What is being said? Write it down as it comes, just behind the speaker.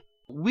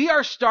We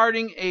are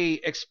starting a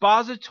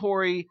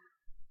expository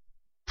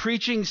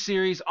preaching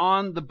series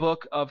on the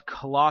book of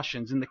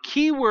Colossians. And the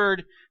key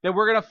word that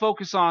we're going to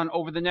focus on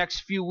over the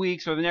next few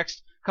weeks or the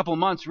next couple of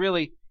months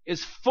really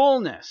is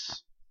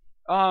fullness.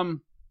 We're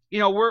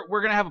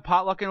going to have a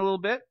potluck in a little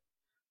bit.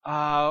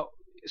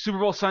 Super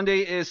Bowl Sunday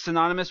is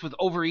synonymous with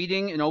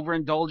overeating and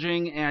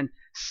overindulging and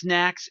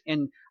snacks.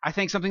 And I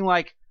think something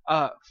like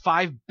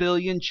 5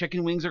 billion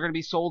chicken wings are going to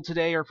be sold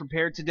today or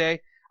prepared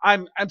today.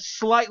 I'm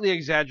slightly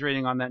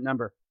exaggerating on that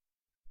number.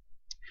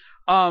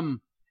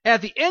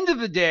 At the end of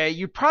the day,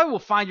 you probably will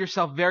find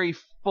yourself very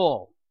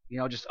full.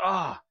 And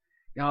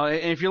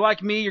if you're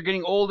like me, you're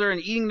getting older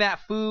and eating that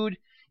food.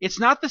 It's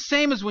not the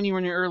same as when you were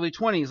in your early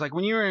 20s. Like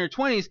when you were in your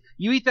 20s,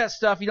 you eat that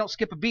stuff, you don't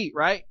skip a beat,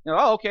 right?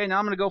 Okay, now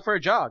I'm going to go for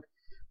a jog.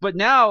 But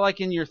now, like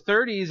in your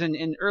 30s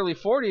and early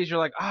 40s, you're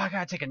like, I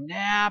got to take a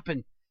nap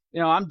and,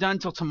 I'm done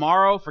till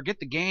tomorrow. Forget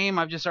the game.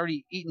 I've just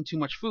already eaten too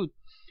much food.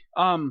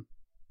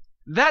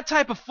 That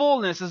type of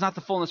fullness is not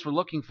the fullness we're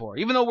looking for.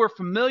 Even though we're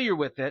familiar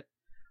with it,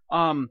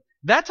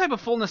 that type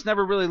of fullness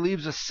never really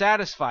leaves us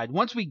satisfied.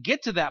 Once we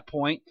get to that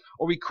point,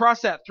 or we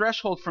cross that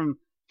threshold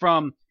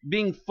from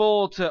being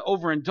full to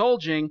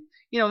overindulging,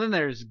 then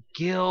there's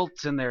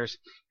guilt and there's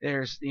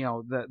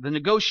the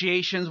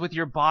negotiations with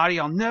your body.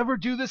 I'll never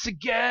do this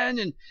again,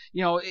 and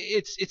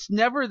it's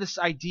never this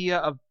idea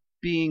of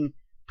being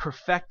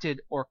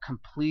perfected or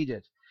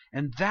completed,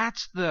 and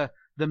that's the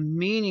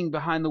meaning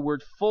behind the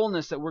word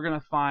fullness that we're going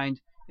to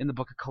find in the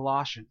book of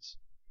Colossians.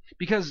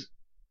 Because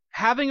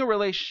having a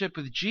relationship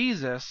with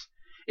Jesus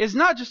is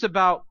not just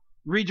about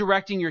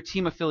redirecting your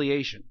team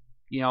affiliation.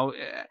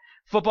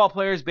 Football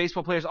players,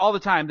 baseball players, all the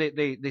time,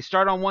 they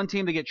start on one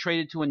team, they get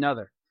traded to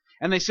another.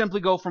 And they simply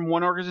go from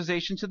one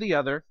organization to the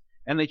other,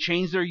 and they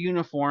change their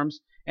uniforms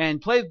and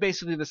play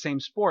basically the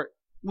same sport.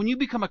 When you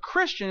become a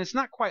Christian, it's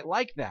not quite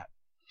like that.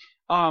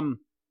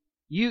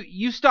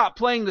 You stop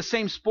playing the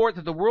same sport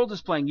that the world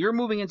is playing. You're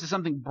moving into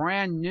something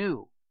brand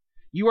new.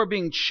 You are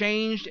being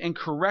changed and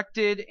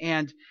corrected,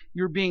 and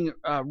you're being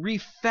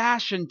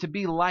refashioned to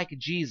be like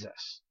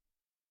Jesus.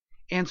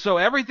 And so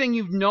everything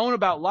you've known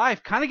about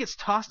life kind of gets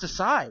tossed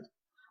aside.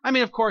 I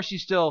mean, of course, you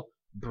still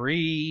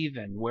breathe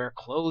and wear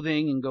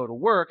clothing and go to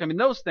work. I mean,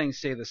 those things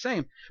stay the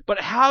same. But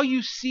how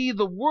you see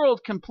the world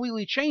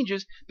completely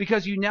changes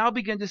because you now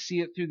begin to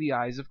see it through the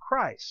eyes of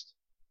Christ.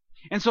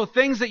 And so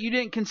things that you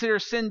didn't consider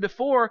sin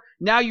before,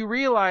 now you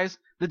realize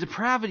the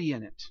depravity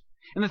in it.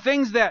 And the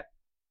things that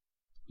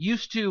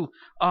used to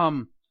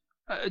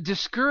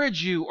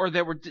discourage you, or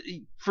that were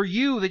for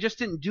you, they just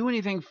didn't do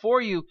anything for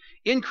you,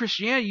 in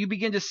Christianity, you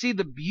begin to see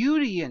the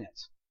beauty in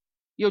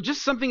it.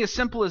 Just something as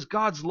simple as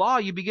God's law,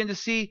 you begin to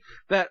see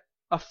that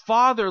a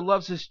father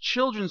loves his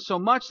children so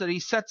much that he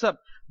sets up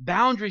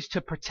boundaries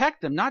to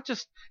protect them, not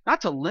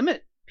to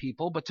limit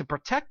people, but to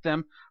protect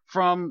them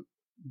from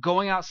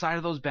going outside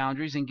of those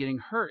boundaries and getting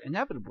hurt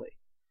inevitably.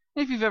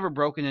 And if you've ever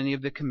broken any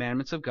of the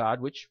commandments of God,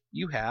 which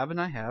you have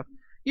and I have,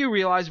 you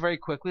realize very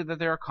quickly that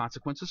there are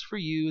consequences for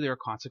you, there are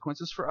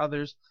consequences for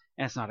others,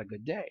 and it's not a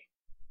good day.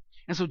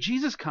 And so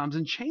Jesus comes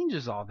and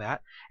changes all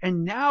that,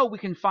 and now we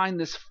can find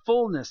this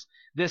fullness,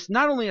 this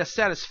not only a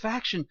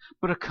satisfaction,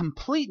 but a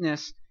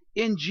completeness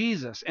in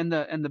Jesus. And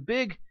the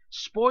big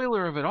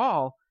spoiler of it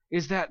all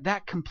is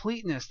that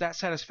completeness, that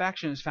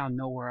satisfaction is found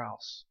nowhere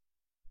else.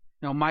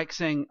 Mike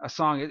sang a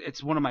song,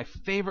 it's one of my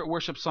favorite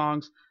worship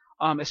songs,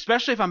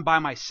 especially if I'm by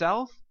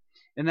myself,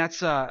 and that's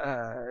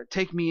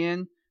Take Me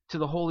In to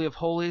the Holy of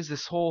Holies,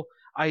 this whole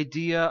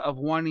idea of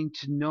wanting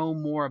to know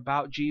more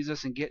about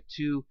Jesus and get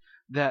to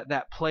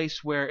that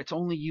place where it's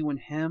only you and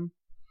him,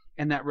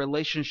 and that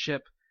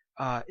relationship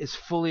is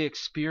fully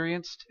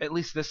experienced, at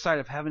least this side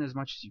of heaven, as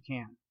much as you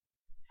can.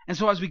 And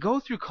so as we go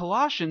through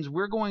Colossians,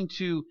 we're going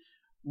to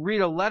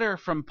read a letter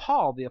from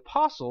Paul, the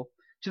apostle,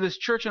 to this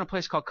church in a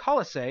place called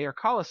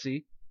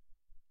Colossae,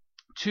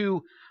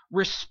 to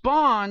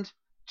respond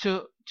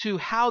to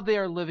how they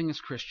are living as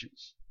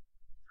Christians.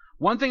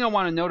 One thing I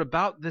want to note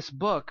about this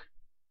book,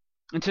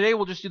 and today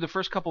we'll just do the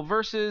first couple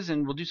verses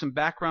and we'll do some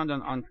background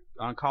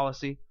on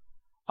Colossae.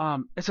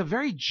 It's a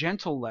very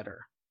gentle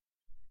letter.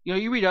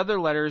 You read other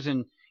letters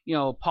and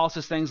Paul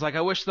says things like,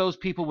 I wish those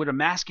people would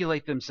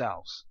emasculate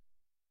themselves.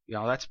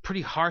 That's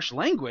pretty harsh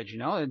language,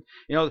 and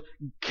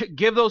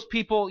give those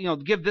people,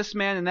 give this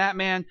man and that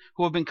man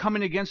who have been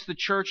coming against the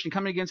church and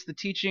coming against the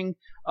teaching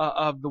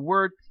of the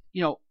word,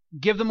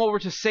 give them over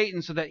to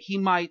Satan so that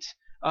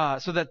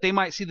so that they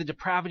might see the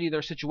depravity of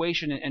their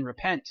situation and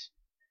repent.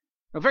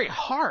 Very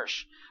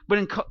harsh. But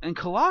in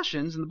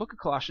Colossians, in the book of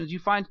Colossians, you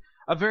find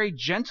a very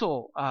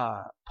gentle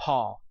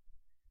Paul.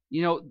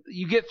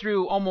 You get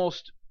through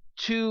almost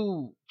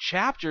 2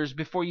 chapters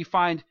before you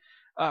find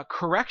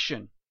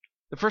correction.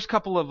 The first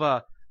couple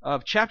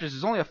of chapters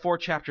is only a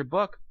 4-chapter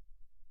book.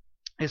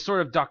 It's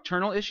sort of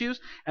doctrinal issues,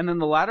 and then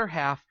the latter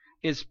half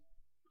is,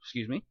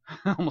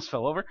 I almost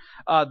fell over.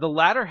 The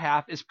latter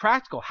half is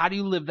practical. How do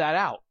you live that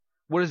out?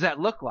 What does that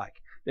look like?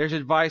 There's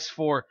advice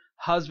for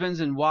husbands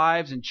and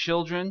wives and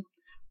children.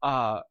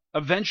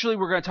 Eventually,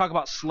 we're going to talk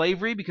about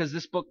slavery, because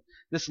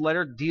this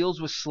letter deals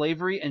with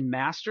slavery and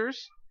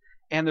masters.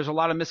 and there's a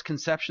lot of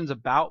misconceptions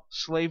about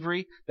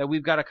slavery that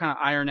we've got to kind of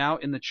iron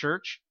out in the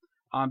church,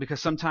 because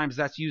sometimes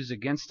that's used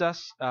against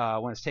us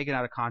when it's taken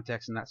out of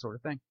context and that sort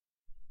of thing.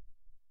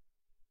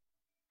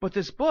 But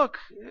this book,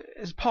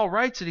 as Paul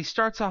writes it, he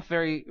starts off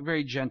very,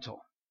 very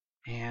gentle.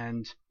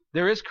 And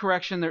there is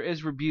correction, there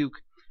is rebuke.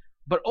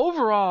 But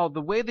overall, the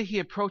way that he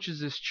approaches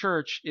this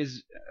church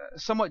is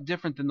somewhat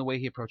different than the way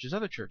he approaches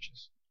other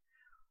churches.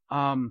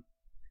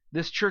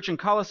 This church in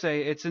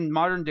Colossae, it's in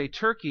modern-day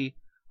Turkey.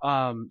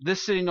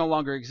 This city no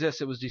longer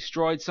exists. It was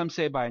destroyed, some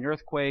say by an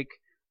earthquake.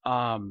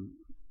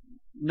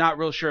 Not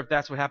real sure if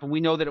that's what happened. We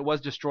know that it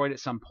was destroyed at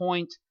some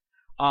point.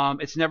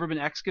 It's never been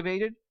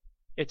excavated.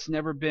 It's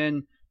never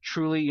been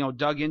truly,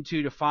 dug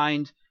into to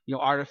find,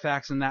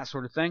 artifacts and that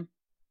sort of thing.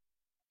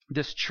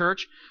 This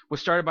church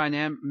was started by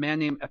a man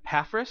named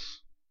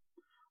Epaphras,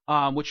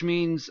 which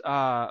means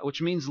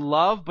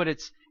love, but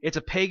it's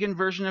a pagan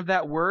version of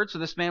that word. So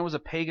this man was a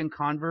pagan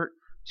convert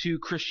to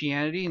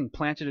Christianity and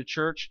planted a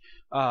church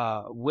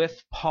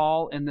with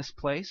Paul in this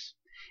place.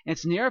 And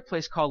it's near a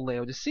place called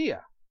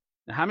Laodicea.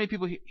 Now, how many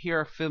people here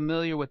are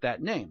familiar with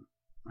that name?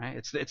 Right?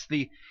 It's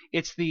the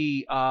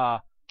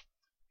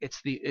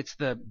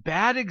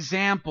bad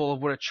example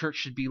of what a church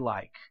should be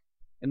like.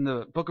 In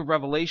the book of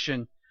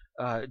Revelation,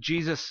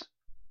 Jesus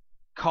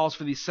calls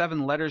for these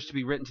 7 letters to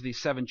be written to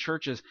these 7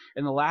 churches,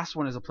 and the last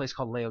one is a place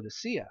called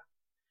Laodicea.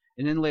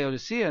 And in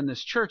Laodicea, in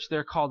this church,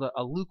 they're called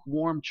a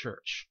lukewarm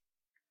church.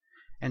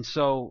 And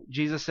so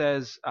Jesus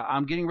says,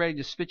 I'm getting ready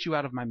to spit you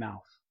out of my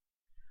mouth.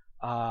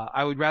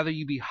 I would rather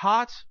you be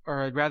hot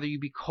or I'd rather you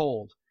be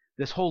cold.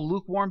 This whole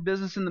lukewarm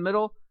business in the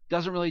middle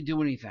doesn't really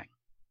do anything.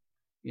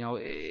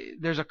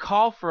 There's a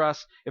call for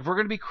us. If we're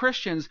going to be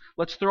Christians,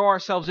 let's throw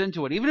ourselves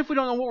into it. Even if we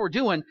don't know what we're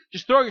doing,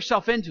 just throw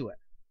yourself into it.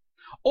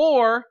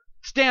 Or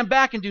stand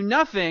back and do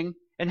nothing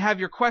and have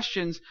your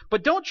questions,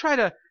 but don't try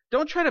to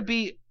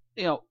be,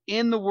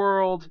 in the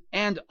world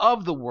and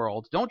of the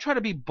world. Don't try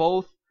to be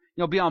both,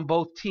 be on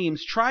both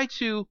teams. Try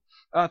to,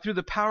 through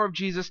the power of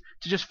Jesus,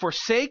 to just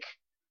forsake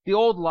the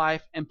old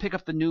life and pick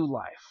up the new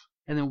life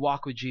and then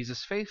walk with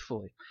Jesus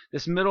faithfully.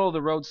 This middle of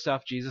the road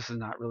stuff Jesus is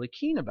not really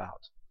keen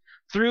about.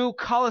 Through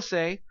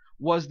Colossae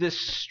was this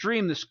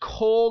stream, this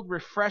cold,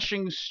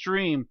 refreshing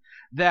stream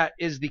that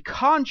is the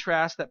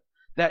contrast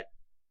that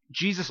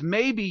Jesus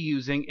may be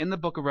using in the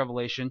book of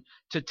Revelation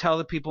to tell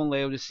the people in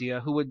Laodicea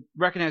who would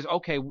recognize,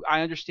 okay,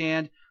 I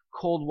understand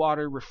cold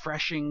water,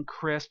 refreshing,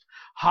 crisp,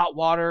 hot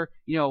water,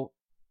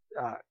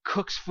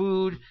 cooks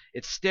food,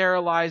 it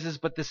sterilizes,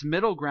 but this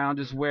middle ground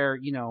is where,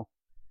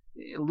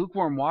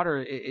 lukewarm water,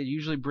 it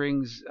usually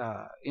brings,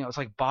 it's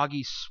like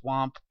boggy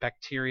swamp,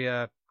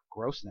 bacteria,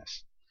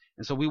 grossness.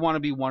 And so we want to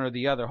be one or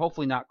the other,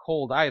 hopefully not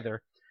cold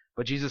either,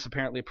 but Jesus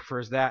apparently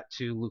prefers that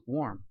to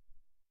lukewarm.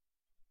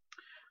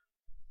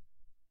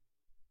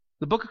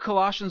 The book of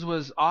Colossians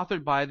was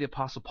authored by the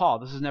Apostle Paul.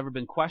 This has never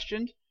been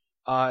questioned.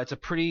 It's a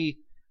pretty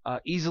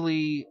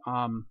easily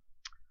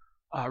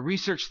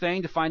researched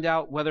thing to find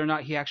out whether or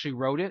not he actually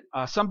wrote it.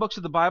 Some books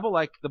of the Bible,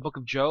 like the book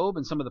of Job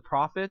and some of the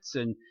prophets,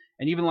 and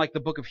even like the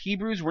book of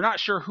Hebrews, we're not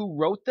sure who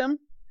wrote them.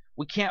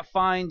 We can't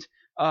find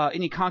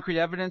any concrete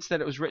evidence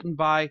that it was written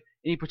by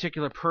any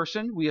particular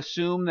person. We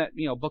assume that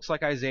books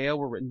like Isaiah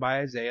were written by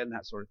Isaiah and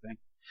that sort of thing.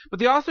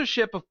 But the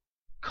authorship of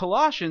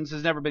Colossians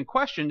has never been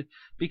questioned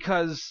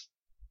because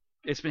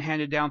it's been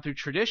handed down through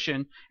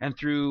tradition and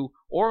through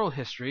oral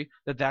history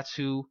that that's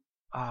who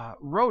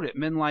wrote it.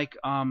 Men like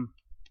I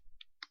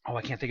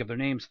can't think of their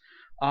names.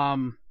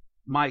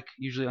 Mike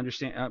usually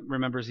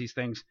remembers these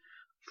things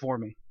for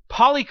me.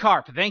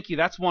 Polycarp, thank you.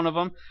 That's one of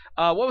them.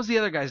 What was the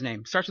other guy's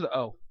name? Starts with an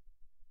O.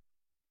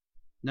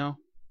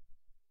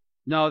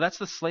 No, that's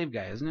the slave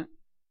guy, isn't it?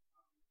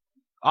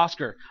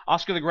 Oscar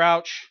the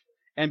Grouch,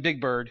 and Big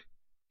Bird,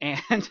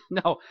 and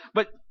no,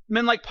 but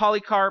men like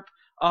Polycarp,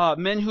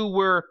 men who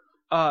were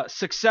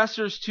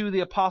successors to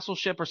the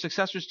apostleship or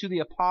successors to the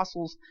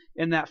apostles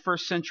in that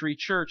first century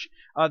church,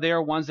 they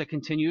are ones that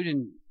continued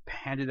and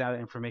handed that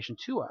information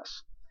to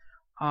us.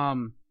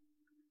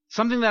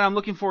 Something that I'm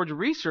looking forward to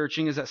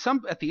researching is that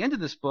at the end of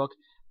this book,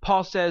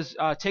 Paul says,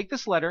 take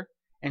this letter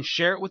and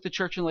share it with the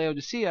church in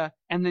Laodicea,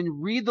 and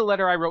then read the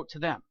letter I wrote to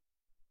them.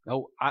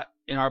 No,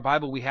 in our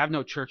Bible we have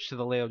no church to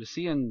the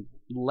Laodicean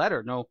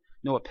letter, no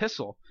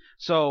epistle.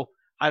 So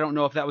I don't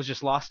know if that was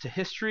just lost to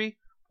history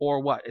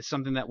or what. It's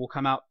something that will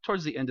come out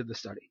towards the end of the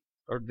study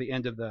or the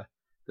end of the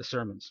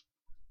sermons.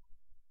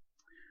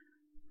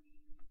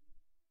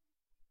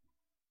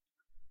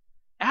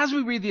 As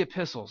we read the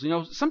epistles,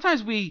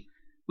 sometimes we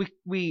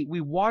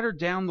water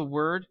down the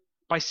word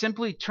by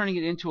simply turning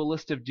it into a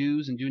list of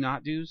do's and do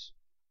not do's.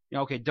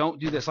 Okay, don't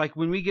do this. Like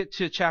when we get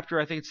to chapter,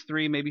 I think it's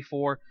 3, maybe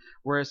 4,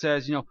 where it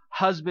says,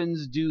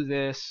 husbands do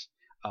this,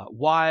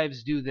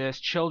 wives do this,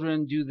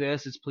 children do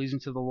this, it's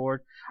pleasing to the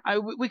Lord.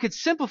 We could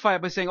simplify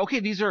it by saying, okay,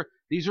 these are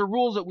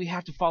rules that we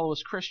have to follow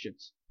as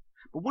Christians.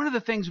 But one of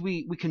the things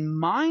we can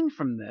mine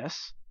from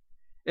this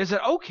is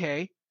that,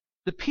 okay,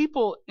 the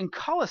people in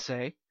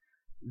Colossae,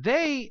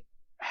 they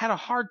had a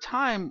hard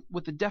time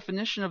with the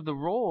definition of the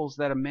roles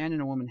that a man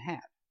and a woman had,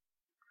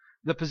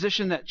 the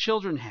position that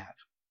children had,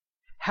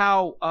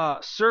 how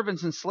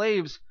servants and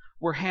slaves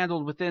were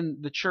handled within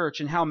the church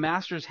and how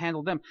masters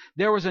handled them.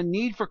 There was a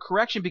need for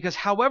correction because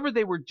however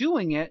they were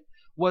doing it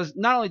was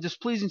not only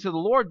displeasing to the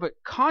Lord, but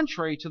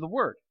contrary to the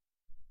word.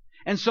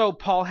 And so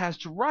Paul has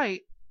to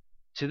write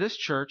to this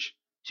church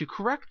to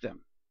correct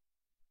them.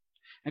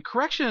 And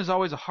correction is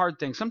always a hard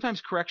thing. Sometimes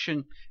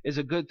correction is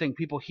a good thing.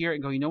 People hear it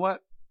and go, you know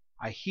what?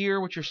 I hear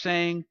what you're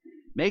saying.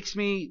 Makes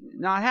me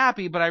not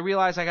happy, but I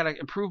realize I got to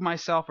improve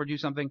myself or do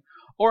something.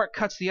 Or it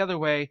cuts the other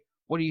way.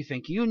 What do you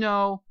think you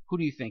know? Who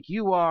do you think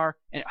you are?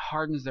 And it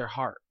hardens their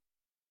heart.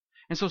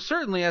 And so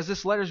certainly as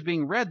this letter is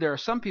being read, there are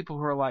some people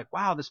who are like,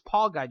 wow, this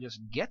Paul guy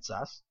just gets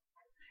us.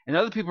 And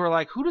other people are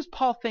like, who does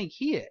Paul think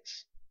he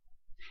is?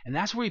 And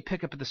that's where you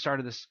pick up at the start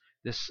of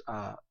this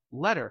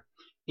letter.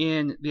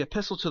 In the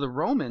epistle to the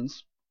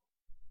Romans,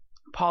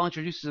 Paul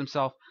introduces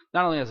himself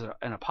not only as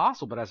an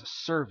apostle, but as a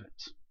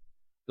servant.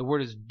 The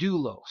word is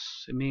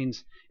doulos. It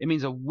means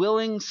a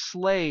willing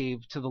slave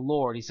to the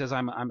Lord. He says,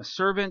 I'm a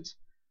servant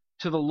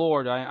to the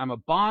Lord. I'm a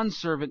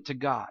bondservant to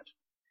God.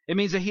 It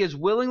means that he has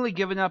willingly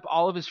given up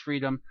all of his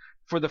freedom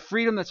for the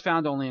freedom that's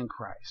found only in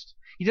Christ.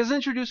 He doesn't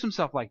introduce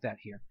himself like that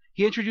here.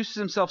 He introduces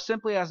himself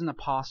simply as an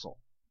apostle.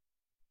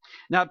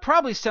 Now, it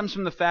probably stems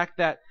from the fact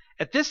that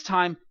at this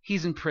time,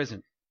 he's in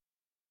prison.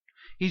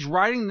 He's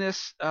writing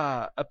this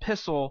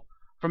epistle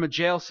from a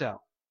jail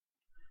cell.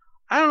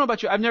 I don't know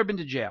about you. I've never been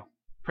to jail.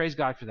 Praise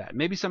God for that.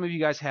 Maybe some of you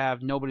guys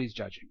have. Nobody's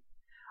judging.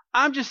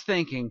 I'm just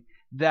thinking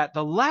that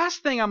the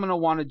last thing I'm going to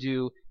want to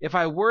do if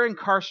I were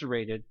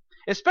incarcerated,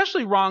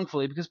 especially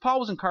wrongfully, because Paul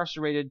was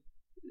incarcerated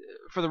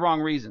for the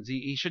wrong reasons.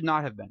 He should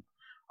not have been.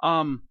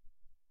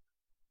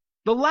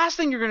 The last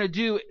thing you're going to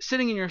do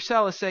sitting in your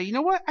cell is say, you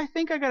know what? I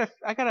think I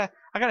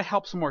gotta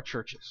help some more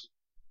churches.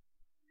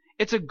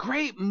 It's a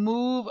great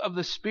move of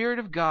the Spirit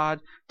of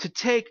God to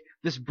take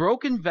this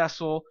broken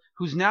vessel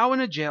who's now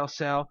in a jail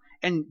cell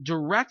and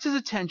direct his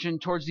attention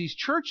towards these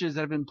churches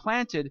that have been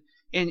planted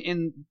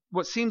in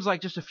what seems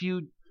like just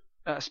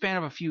a span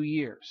of a few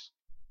years.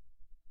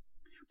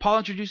 Paul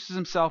introduces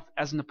himself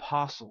as an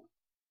apostle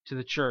to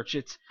the church.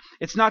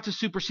 It's not to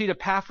supersede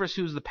Epaphras,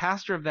 who's the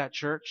pastor of that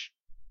church.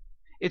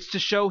 It's to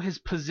show his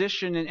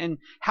position and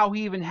how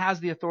he even has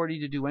the authority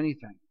to do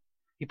anything.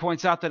 He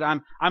points out that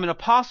I'm an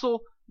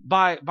apostle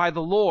by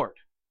the Lord.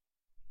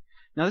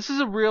 Now, this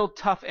is a real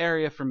tough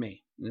area for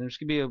me. And there's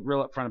going to be a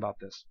real upfront about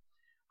this.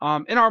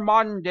 In our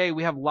modern day,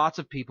 we have lots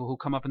of people who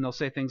come up and they'll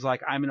say things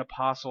like, I'm an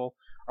apostle,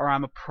 or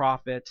I'm a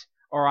prophet,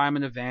 or I'm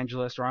an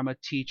evangelist, or I'm a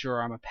teacher,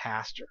 or I'm a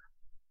pastor.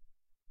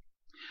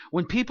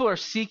 When people are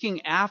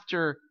seeking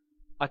after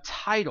a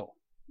title,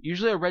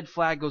 usually a red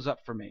flag goes up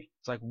for me.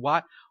 It's like,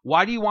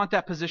 why do you want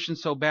that position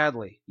so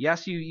badly?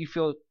 Yes, you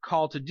feel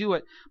called to do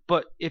it,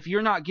 but if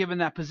you're not given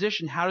that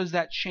position, how does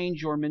that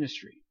change your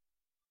ministry?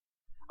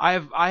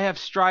 I have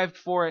strived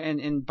for it,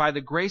 and by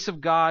the grace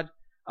of God,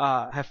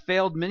 have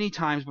failed many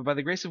times, but by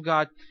the grace of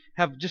God,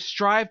 have just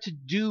strived to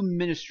do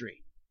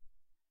ministry.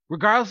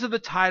 Regardless of the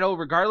title,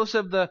 regardless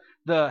of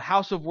the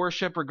house of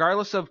worship,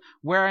 regardless of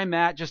where I'm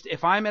at, just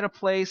if I'm at a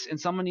place and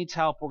someone needs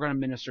help, we're going to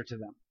minister to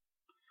them.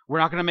 We're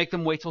not going to make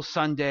them wait till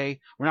Sunday.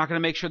 We're not going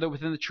to make sure they're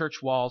within the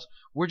church walls.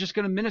 We're just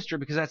going to minister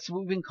because that's what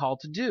we've been called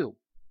to do.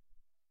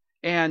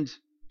 And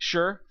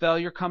sure,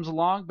 failure comes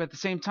along, but at the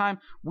same time,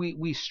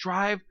 we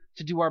strive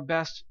to do our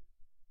best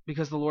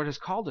because the Lord has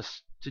called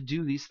us to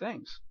do these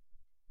things.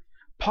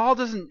 Paul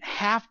doesn't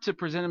have to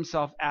present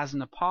himself as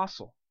an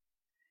apostle.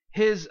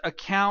 His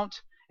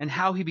account and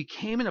how he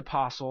became an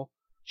apostle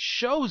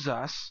shows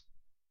us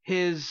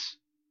his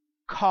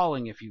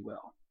calling, if you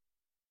will.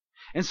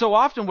 And so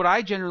often what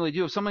I generally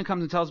do, if someone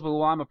comes and tells me,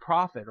 well, I'm a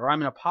prophet or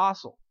I'm an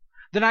apostle,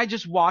 then I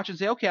just watch and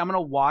say, okay, I'm going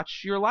to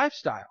watch your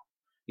lifestyle.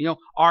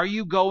 Are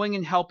you going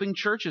and helping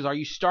churches? Are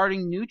you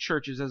starting new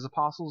churches as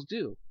apostles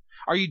do?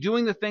 Are you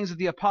doing the things that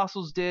the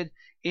apostles did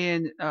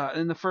in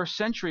the first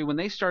century when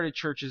they started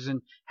churches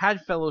and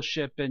had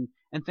fellowship and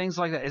things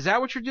like that? Is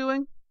that what you're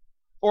doing?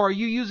 Or are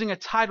you using a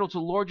title to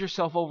lord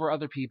yourself over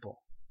other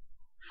people?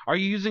 Are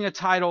you using a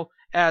title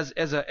as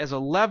a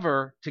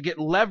lever to get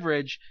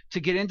leverage to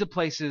get into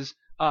places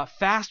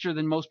faster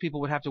than most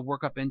people would have to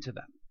work up into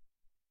them?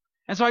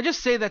 And so I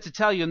just say that to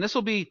tell you, and this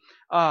will be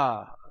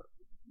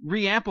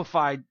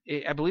re-amplified,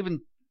 I believe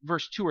in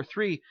verse 2 or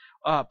 3,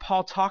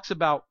 Paul talks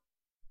about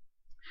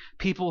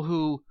people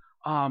who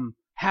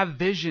have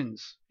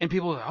visions, and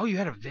people go, oh, you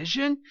had a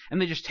vision? And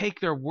they just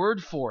take their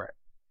word for it.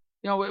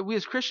 We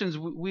as Christians,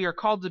 we are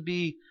called to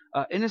be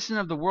innocent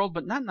of the world,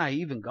 but not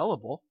naive and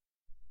gullible.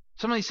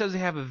 Somebody says they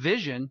have a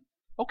vision,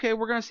 okay,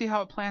 we're going to see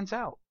how it plans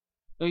out.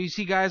 You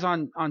see guys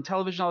on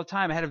television all the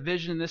time, I had a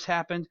vision and this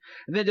happened,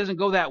 and then it doesn't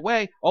go that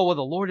way. Oh, well,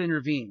 the Lord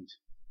intervened.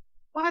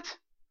 What?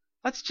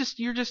 That's just,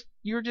 you're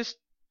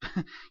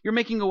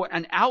making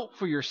an out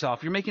for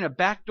yourself. You're making a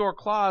backdoor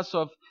clause,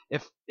 so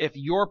if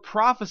your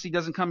prophecy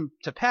doesn't come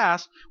to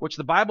pass, which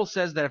the Bible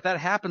says that if that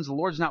happens, the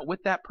Lord's not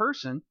with that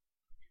person,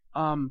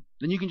 then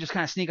you can just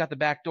kind of sneak out the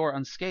back door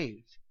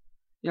unscathed.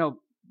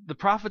 The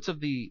prophets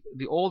of the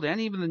Old and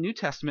even the New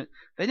Testament,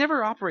 they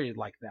never operated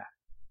like that.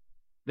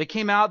 They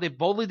came out, they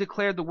boldly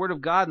declared the word of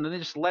God, and then they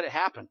just let it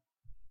happen.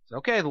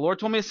 Okay, the Lord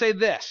told me to say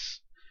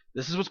this.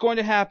 This is what's going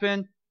to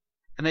happen.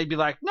 And they'd be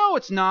like, no,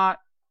 it's not.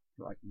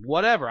 You're like,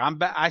 whatever.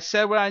 I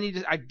said what I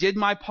needed. I did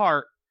my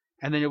part.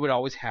 And then it would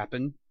always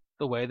happen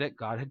the way that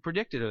God had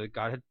predicted or that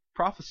God had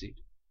prophesied.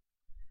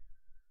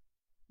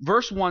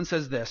 Verse 1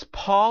 says this,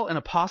 Paul, an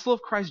apostle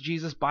of Christ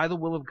Jesus by the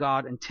will of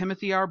God, and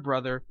Timothy our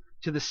brother,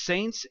 to the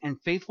saints and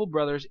faithful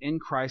brothers in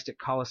Christ at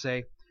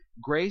Colossae,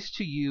 grace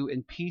to you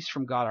and peace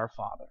from God our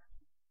Father.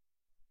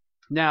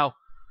 Now,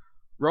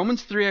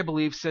 Romans 3, I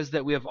believe, says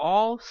that we have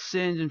all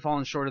sinned and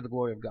fallen short of the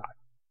glory of God.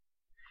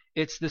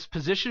 It's this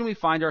position we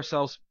find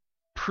ourselves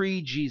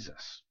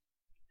pre-Jesus.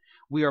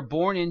 We are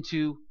born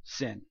into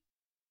sin.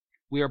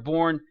 We are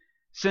born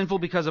sinful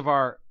because of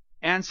our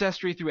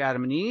ancestry through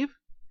Adam and Eve.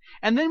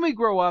 And then we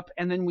grow up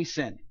and then we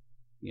sin.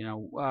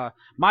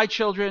 My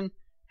children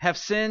have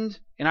sinned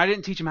and I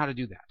didn't teach them how to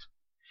do that.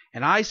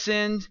 And I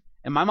sinned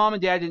and my mom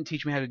and dad didn't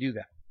teach me how to do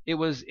that. It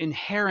was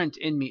inherent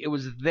in me. It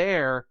was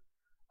there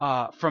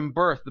from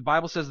birth. The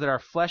Bible says that our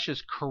flesh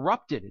is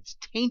corrupted. It's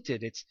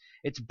tainted.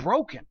 It's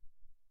broken.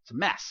 It's a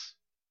mess.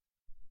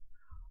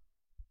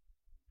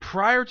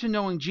 Prior to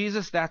knowing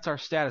Jesus, that's our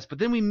status. But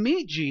then we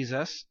meet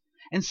Jesus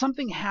and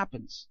something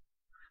happens.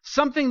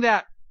 Something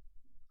that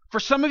for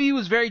some of you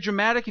was very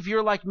dramatic. If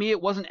you're like me,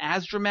 it wasn't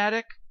as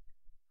dramatic.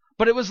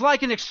 But it was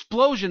like an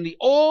explosion. The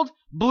old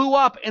blew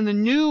up and the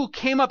new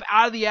came up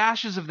out of the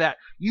ashes of that.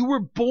 You were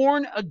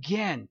born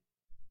again.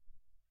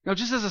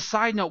 Just as a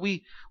side note,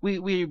 we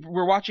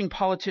were watching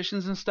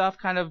politicians and stuff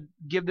kind of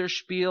give their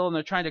spiel, and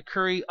they're trying to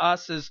curry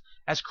us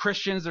as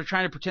Christians. They're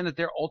trying to pretend that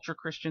they're ultra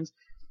Christians.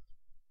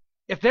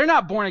 If they're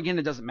not born again,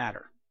 it doesn't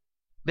matter.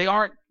 They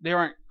aren't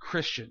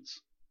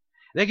Christians.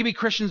 They can be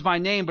Christians by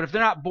name, but if they're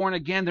not born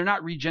again, they're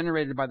not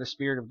regenerated by the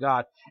Spirit of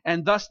God.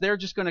 And thus they're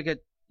just going to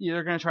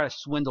they're going to try to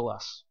swindle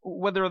us.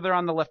 Whether they're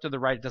on the left or the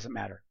right, it doesn't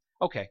matter.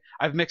 Okay,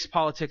 I've mixed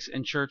politics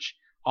and church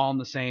all in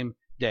the same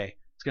day.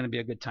 It's going to be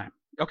a good time.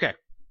 Okay.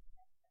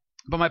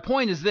 But my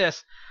point is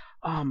this.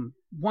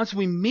 Once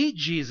we meet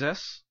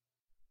Jesus,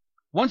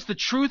 once the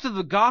truth of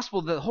the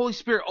gospel, the Holy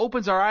Spirit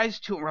opens our eyes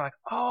to it, we're like,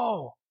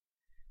 oh,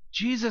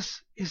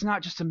 Jesus is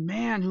not just a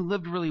man who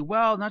lived really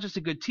well, not just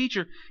a good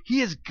teacher.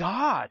 He is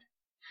God.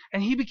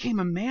 And he became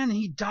a man and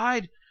he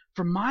died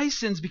for my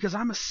sins because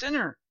I'm a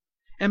sinner.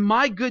 And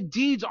my good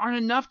deeds aren't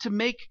enough to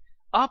make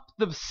up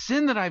the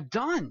sin that I've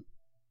done.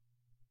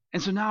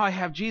 And so now I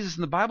have Jesus.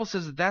 And the Bible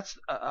says that that's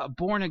a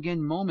born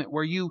again moment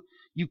where you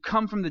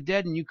come from the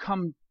dead and you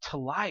come to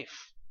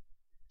life.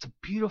 It's a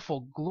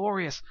beautiful,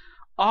 glorious,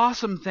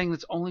 awesome thing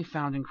that's only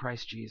found in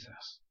Christ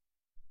Jesus.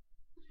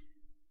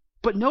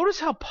 But notice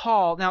how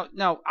Paul,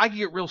 now I can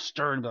get real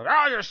stern, but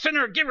you're a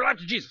sinner, give your life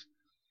to Jesus.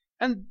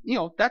 And,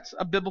 that's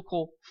a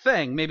biblical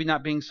thing, maybe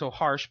not being so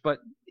harsh, but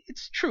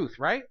it's truth,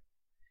 right?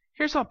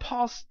 Here's how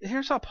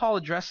Paul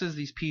addresses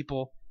these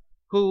people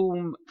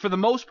whom, for the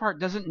most part,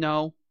 doesn't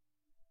know.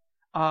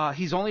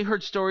 He's only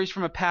heard stories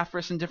from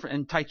Epaphras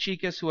and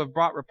Tychicus who have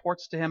brought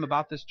reports to him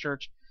about this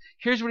church.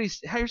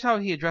 Here's how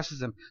he addresses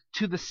them.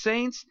 To the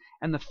saints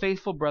and the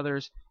faithful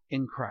brothers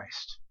in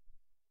Christ.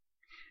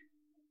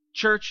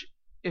 Church,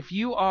 if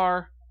you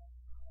are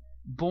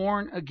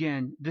born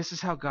again, this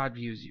is how God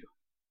views you.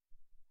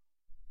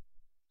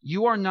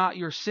 You are not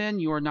your sin.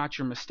 You are not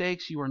your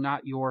mistakes. You are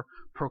not your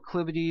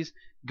proclivities.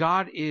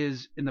 God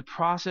is in the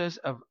process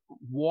of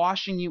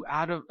washing you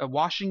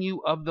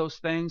of those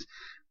things.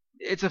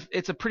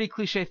 It's a pretty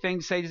cliche thing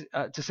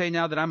to say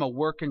now that I'm a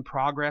work in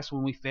progress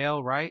when we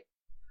fail, right?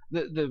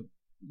 The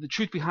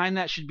truth behind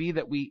that should be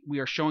that we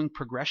are showing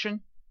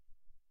progression.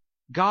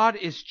 God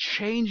is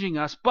changing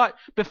us, but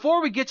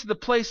before we get to the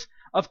place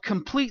of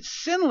complete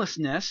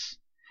sinlessness,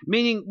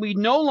 meaning we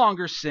no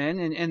longer sin,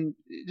 and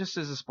just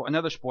as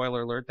another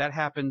spoiler alert, that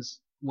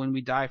happens when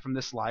we die from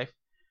this life.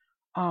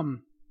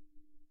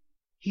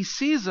 He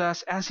sees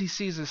us as he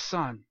sees his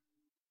son,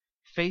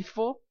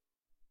 faithful.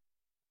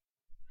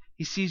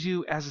 He sees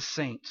you as a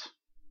saint.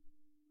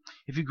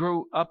 If you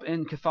grow up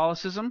in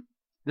Catholicism,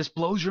 this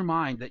blows your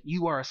mind that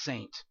you are a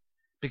saint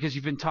because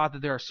you've been taught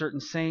that there are certain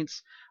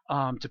saints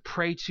to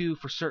pray to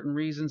for certain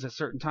reasons at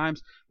certain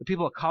times. The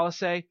people at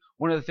Colossae,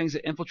 one of the things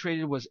that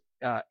infiltrated was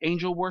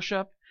angel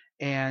worship,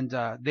 and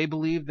they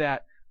believed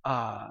that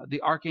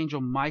the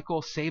archangel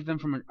Michael saved them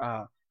from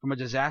a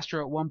disaster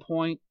at one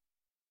point.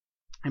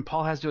 And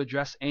Paul has to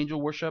address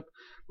angel worship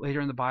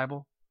later in the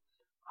Bible.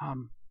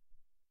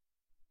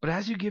 But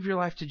as you give your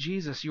life to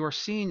Jesus, you are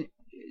seeing,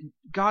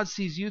 God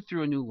sees you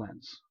through a new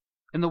lens.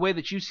 In the way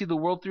that you see the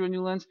world through a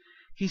new lens,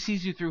 he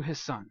sees you through his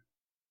son.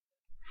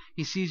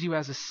 He sees you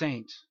as a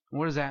saint.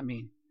 What does that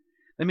mean?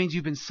 That means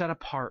you've been set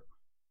apart.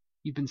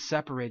 You've been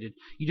separated.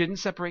 You didn't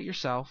separate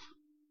yourself.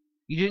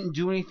 You didn't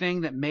do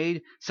anything that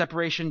made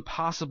separation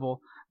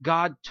possible.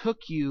 God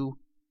took you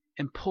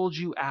and pulled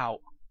you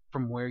out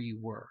from where you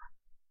were.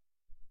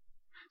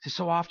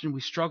 So often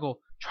we struggle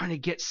trying to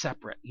get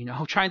separate,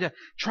 trying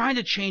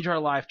to change our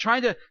life,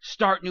 trying to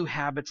start new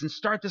habits and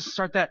start this,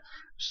 start that,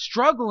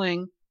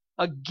 struggling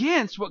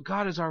against what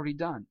God has already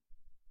done.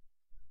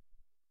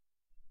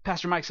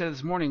 Pastor Mike said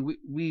this morning,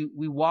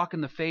 we walk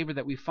in the favor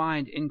that we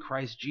find in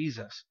Christ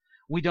Jesus.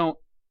 We don't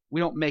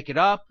make it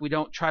up. We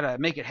don't try to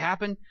make it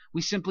happen.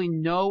 We simply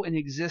know and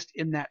exist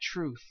in that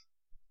truth.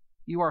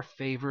 You are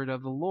favored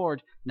of the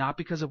Lord, not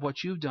because of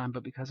what you've done,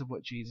 but because of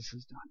what Jesus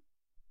has done.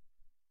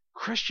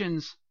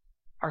 Christians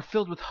are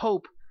filled with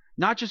hope,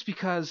 not just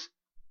because,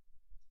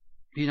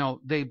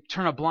 they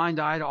turn a blind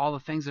eye to all the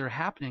things that are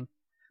happening,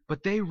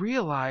 but they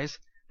realize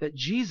that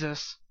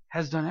Jesus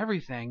has done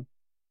everything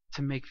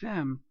to make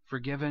them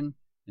forgiven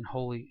and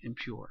holy and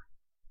pure.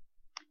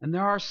 And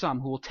there are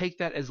some who will take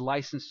that as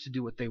license to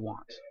do what they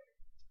want.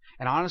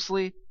 And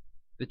honestly,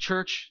 the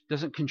church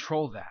doesn't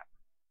control that.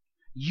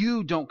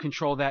 You don't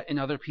control that in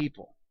other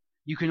people.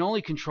 You can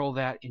only control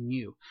that in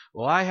you.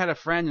 Well, I had a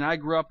friend and I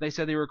grew up, they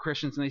said they were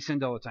Christians and they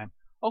sinned all the time.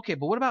 Okay,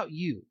 but what about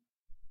you?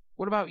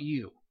 What about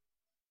you?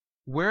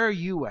 Where are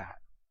you at?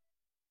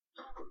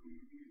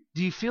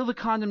 Do you feel the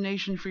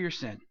condemnation for your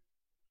sin?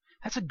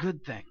 That's a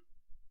good thing.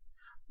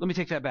 Let me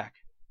take that back.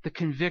 The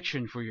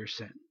conviction for your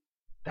sin.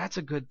 That's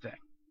a good thing.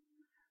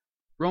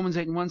 Romans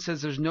 8:1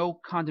 says there's no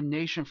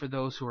condemnation for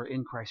those who are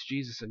in Christ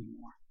Jesus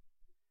anymore.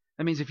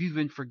 That means if you've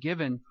been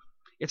forgiven,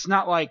 it's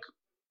not like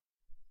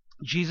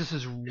Jesus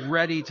is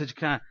ready to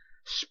kind of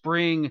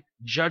spring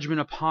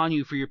judgment upon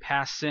you for your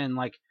past sin.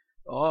 Like,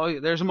 oh,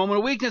 there's a moment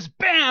of weakness.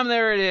 Bam,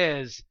 there it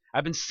is.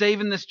 I've been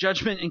saving this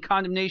judgment and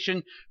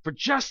condemnation for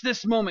just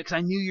this moment because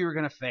I knew you were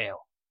going to fail.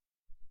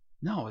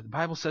 No, the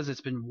Bible says it's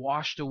been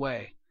washed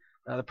away.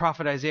 The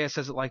prophet Isaiah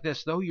says it like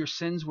this: though your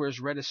sins were as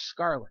red as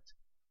scarlet,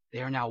 they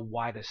are now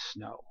white as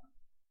snow.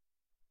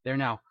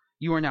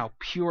 You are now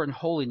pure and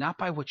holy, not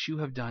by what you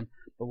have done,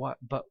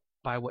 but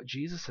by what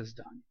Jesus has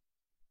done.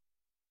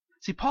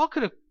 See, Paul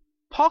could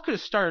have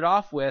started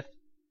off with,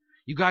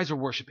 you guys are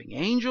worshiping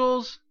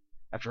angels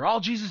after all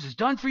Jesus has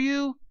done for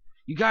you.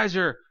 You guys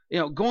are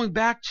going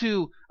back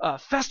to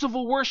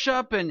festival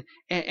worship and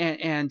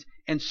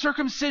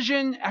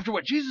circumcision after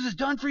what Jesus has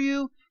done for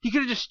you. He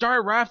could have just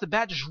started right off the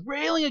bat just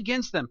railing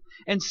against them.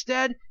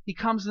 Instead, he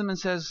comes to them and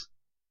says,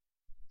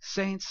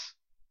 saints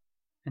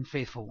and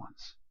faithful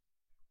ones.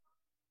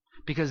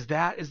 Because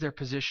that is their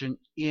position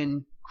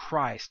in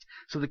Christ.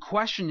 So the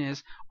question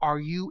is, are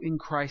you in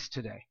Christ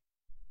today?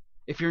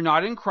 If you're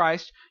not in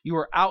Christ, you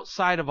are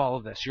outside of all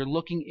of this. You're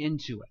looking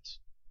into it.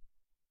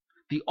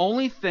 The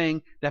only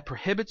thing that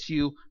prohibits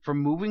you from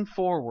moving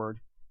forward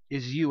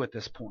is you at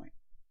this point.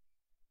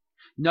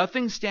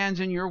 Nothing stands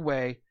in your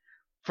way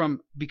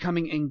from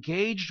becoming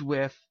engaged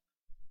with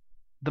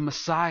the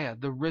Messiah,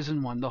 the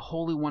risen one, the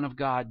Holy One of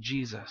God,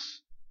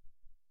 Jesus.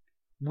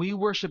 We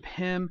worship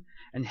him,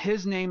 and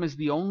his name is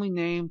the only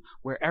name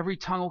where every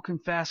tongue will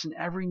confess and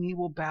every knee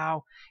will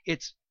bow.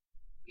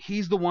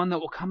 He's the one that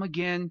will come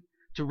again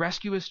to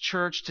rescue his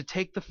church, to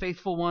take the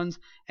faithful ones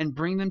and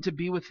bring them to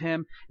be with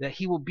him, that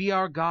he will be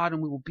our God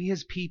and we will be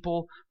his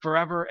people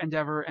forever and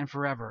ever and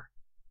forever.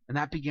 And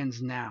that begins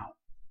now.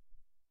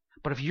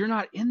 But if you're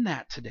not in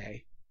that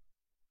today,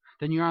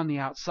 then you're on the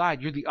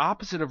outside. You're the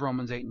opposite of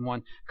Romans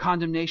 8:1.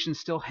 Condemnation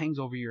still hangs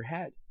over your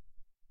head.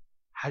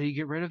 How do you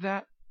get rid of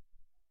that?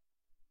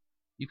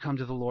 You come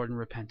to the Lord in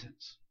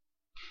repentance.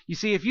 You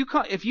see, if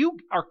you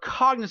are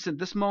cognizant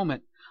this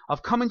moment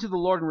of coming to the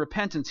Lord in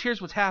repentance,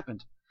 here's what's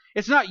happened.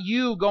 It's not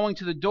you going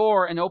to the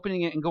door and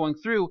opening it and going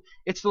through.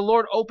 It's the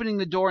Lord opening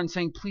the door and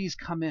saying, please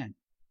come in.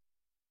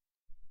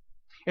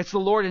 It's the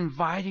Lord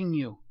inviting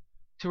you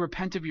to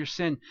repent of your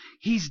sin.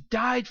 He's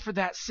died for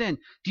that sin.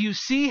 Do you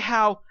see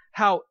how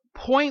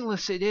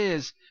pointless it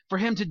is for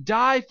him to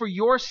die for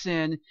your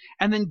sin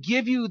and then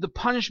give you the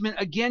punishment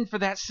again for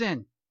that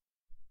sin?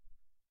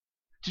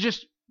 To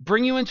just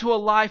bring you into a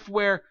life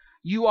where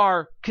you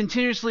are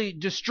continuously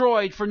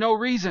destroyed for no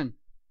reason.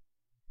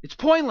 It's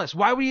pointless.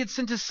 Why would he have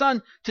sent his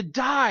son to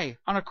die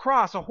on a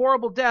cross, a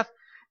horrible death,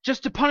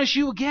 just to punish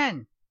you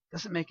again?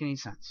 Doesn't make any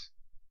sense.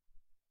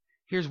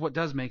 Here's what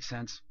does make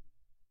sense.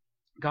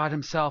 God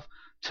himself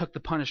took the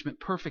punishment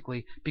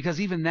perfectly,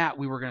 because even that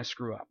we were going to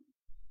screw up.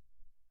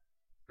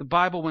 The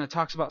Bible, when it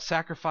talks about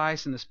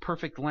sacrifice and this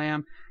perfect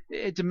lamb,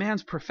 it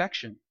demands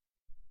perfection.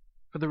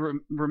 For the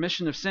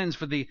remission of sins,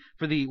 for the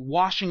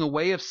washing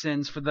away of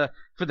sins, for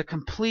the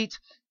complete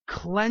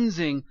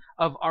cleansing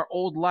of our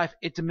old life,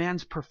 it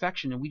demands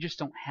perfection, and we just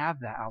don't have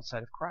that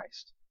outside of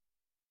Christ.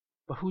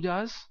 But who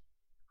does?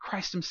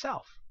 Christ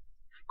himself.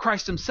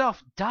 Christ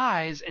himself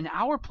dies in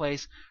our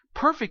place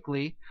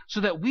perfectly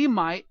so that we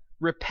might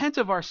repent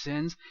of our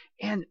sins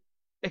and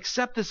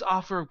accept this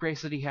offer of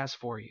grace that he has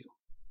for you.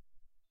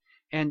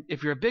 And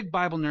if you're a big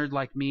Bible nerd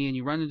like me and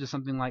you run into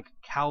something like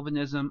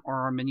Calvinism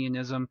or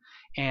Arminianism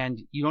and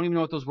you don't even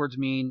know what those words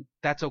mean,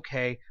 that's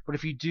okay. But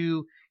if you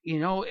do,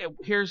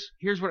 here's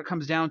what it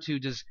comes down to.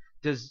 Does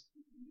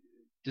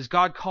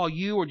God call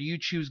you, or do you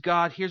choose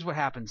God? Here's what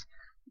happens.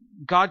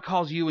 God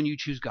calls you and you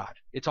choose God.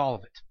 It's all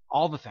of it.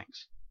 All the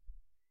things.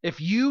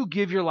 If you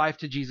give your life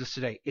to Jesus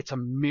today, it's a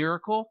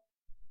miracle,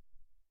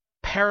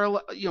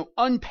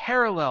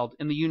 unparalleled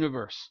in the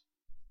universe.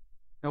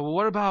 Now, well,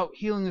 what about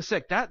healing the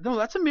sick?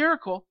 That's a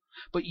miracle.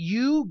 But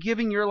you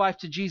giving your life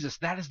to Jesus,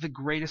 that is the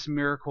greatest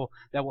miracle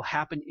that will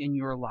happen in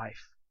your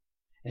life.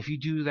 And if you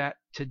do that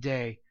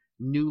today,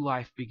 new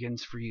life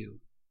begins for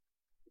you.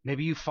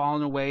 Maybe you've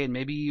fallen away, and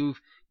maybe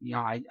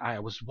I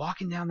was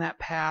walking down that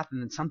path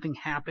and then something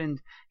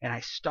happened and I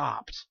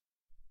stopped.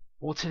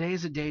 Well, today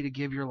is a day to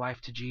give your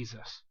life to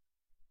Jesus.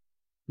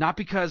 Not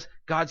because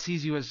God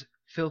sees you as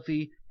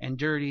filthy and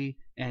dirty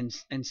and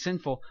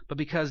sinful, but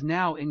because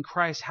now in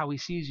Christ how he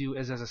sees you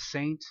is as a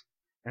saint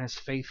and as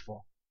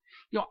faithful.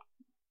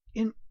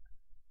 In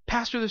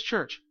pastor of this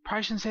church,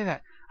 probably shouldn't say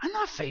that. I'm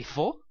not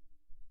faithful.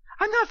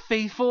 I'm not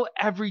faithful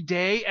every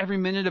day, every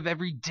minute of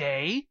every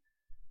day.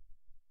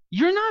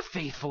 You're not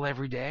faithful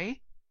every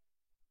day.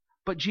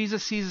 But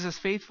Jesus sees us as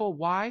faithful.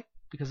 Why?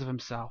 Because of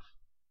himself.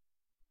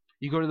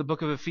 You go to the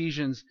book of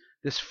Ephesians,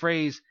 this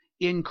phrase,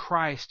 in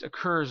Christ,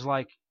 occurs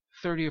like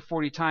 30 or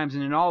 40 times.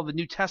 And in all of the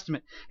New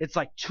Testament, it's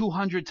like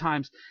 200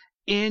 times.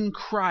 In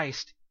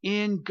Christ,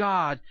 in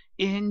God,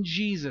 in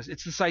Jesus.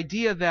 It's this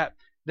idea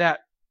that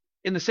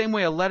in the same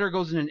way a letter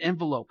goes in an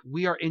envelope,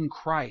 we are in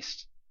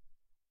Christ.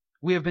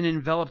 We have been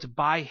enveloped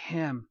by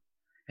him.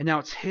 And now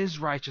it's his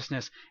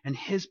righteousness and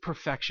his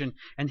perfection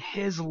and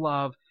his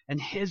love and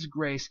his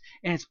grace.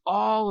 And it's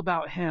all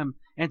about him.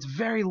 And it's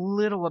very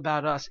little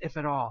about us, if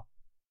at all.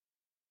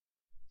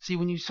 See,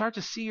 when you start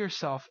to see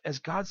yourself as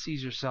God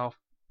sees yourself,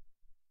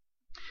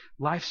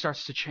 life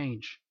starts to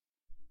change.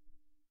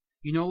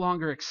 You no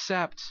longer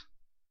accept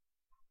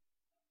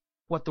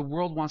what the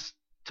world wants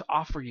to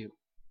offer you.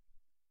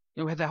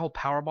 We had that whole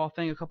Powerball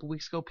thing a couple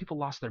weeks ago. People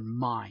lost their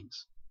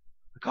minds.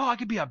 Like, I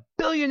could be a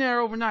billionaire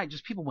overnight.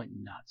 Just people went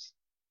nuts.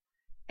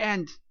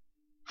 And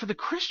for the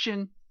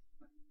Christian,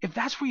 if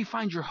that's where you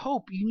find your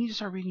hope, you need to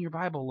start reading your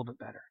Bible a little bit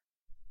better.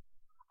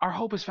 Our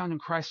hope is found in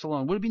Christ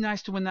alone. Would it be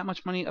nice to win that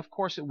much money? Of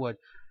course it would.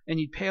 And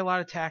you'd pay a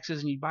lot of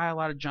taxes and you'd buy a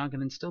lot of junk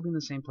and then still be in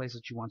the same place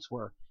that you once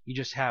were. You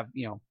just have,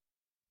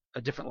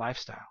 a different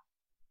lifestyle.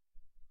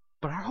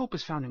 But our hope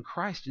is found in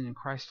Christ and in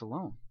Christ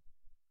alone.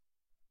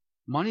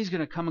 Money's going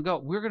to come and go.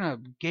 We're going to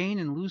gain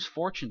and lose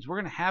fortunes. We're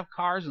going to have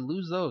cars and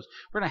lose those.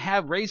 We're going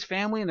to raise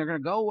family and they're going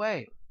to go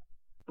away.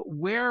 But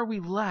where are we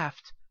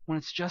left when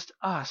it's just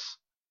us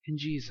and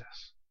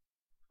Jesus?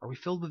 Are we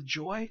filled with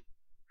joy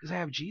because I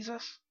have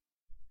Jesus?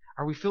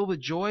 Are we filled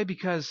with joy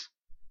because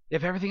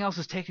if everything else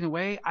is taken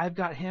away, I've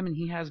got him and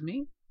he has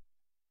me?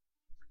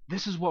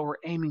 This is what we're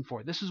aiming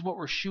for. This is what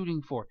we're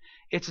shooting for.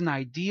 It's an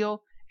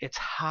ideal. It's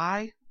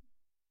high.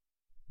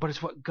 But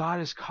it's what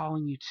God is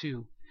calling you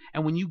to.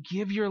 And when you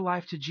give your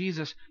life to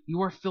Jesus,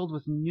 you are filled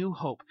with new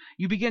hope.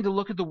 You begin to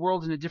look at the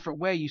world in a different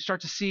way. You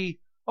start to see,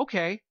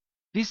 okay,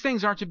 these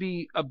things aren't to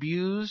be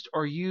abused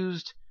or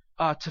used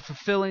to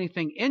fulfill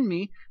anything in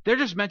me. They're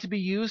just meant to be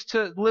used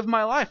to live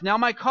my life. Now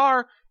my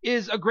car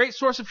is a great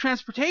source of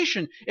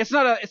transportation. It's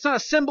not a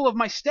symbol of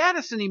my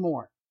status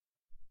anymore.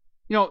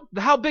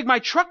 How big my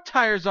truck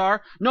tires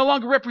are no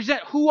longer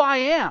represent who I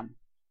am.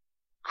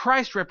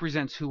 Christ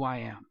represents who I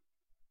am.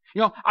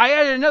 I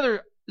added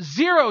another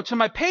 0 to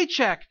my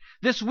paycheck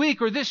this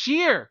week or this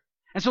year.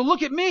 And so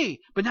look at me.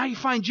 But now you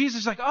find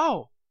Jesus like,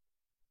 I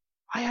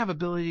have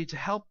ability to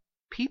help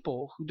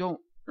people who don't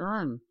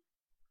earn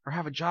or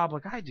have a job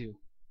like I do.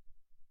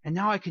 And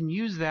now I can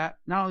use that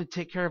not only to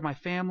take care of my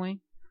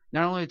family,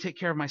 not only to take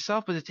care of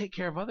myself, but to take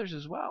care of others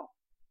as well.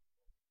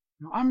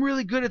 I'm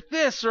really good at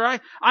this, or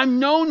I'm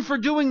known for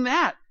doing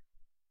that.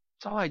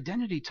 It's all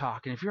identity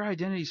talk. And if your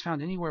identity is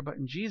found anywhere but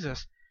in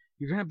Jesus,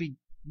 you're going to be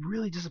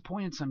really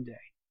disappointed someday.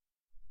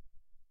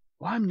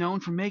 Well, I'm known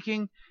for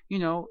making,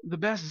 the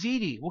best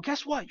ziti. Well,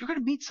 guess what? You're going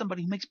to meet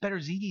somebody who makes better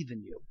ziti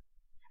than you.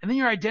 And then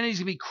your identity's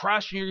going to be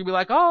crushed and you're going to be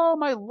like, oh,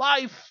 my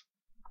life.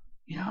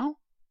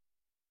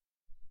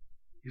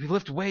 If you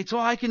lift weights,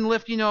 I can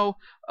lift,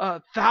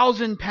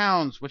 1,000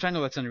 pounds, which I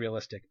know that's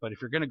unrealistic, but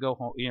if you're going to go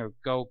home,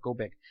 go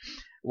big.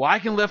 Well, I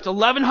can lift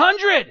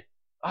 1,100.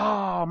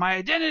 Oh, my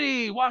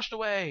identity washed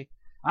away.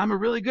 I'm a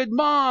really good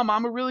mom.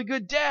 I'm a really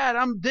good dad.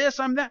 I'm this,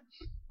 I'm that.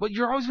 But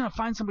you're always going to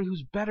find somebody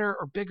who's better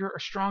or bigger or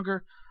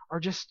stronger or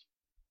just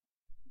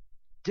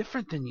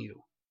different than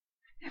you.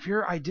 If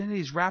your identity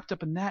is wrapped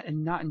up in that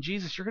and not in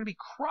Jesus, you're going to be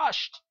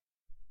crushed.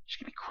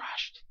 You're going to be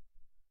crushed.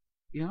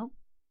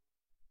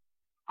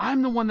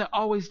 I'm the one that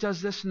always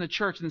does this in the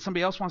church, and then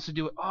somebody else wants to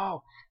do it.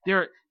 Oh,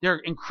 they're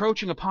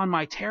encroaching upon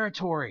my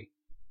territory.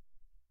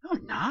 No,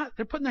 they're not.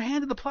 They're putting their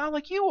hand to the plow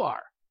like you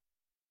are.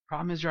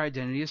 Problem is your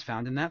identity is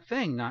found in that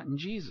thing, not in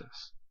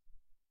Jesus.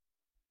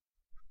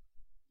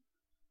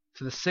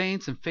 To the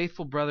saints and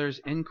faithful brothers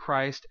in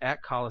Christ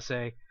at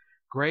Colossae,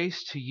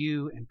 grace to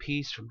you and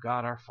peace from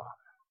God our Father.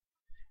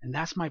 And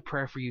that's my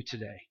prayer for you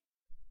today.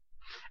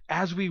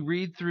 As we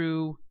read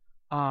through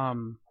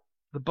the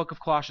book of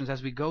Colossians,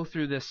 as we go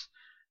through this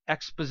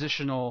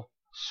expositional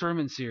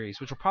sermon series,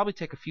 which will probably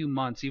take a few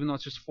months, even though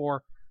it's just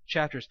 4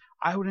 chapters,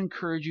 I would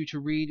encourage you to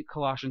read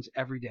Colossians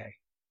every day.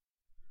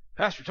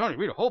 Pastor Tony,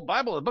 read a whole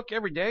Bible, a book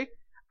every day?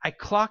 I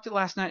clocked it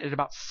last night at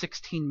about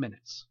 16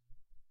 minutes.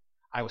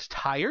 I was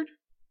tired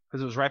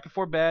because it was right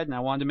before bed, and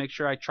I wanted to make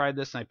sure I tried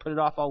this, and I put it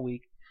off all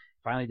week.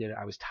 Finally did it.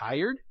 I was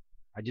tired.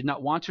 I did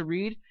not want to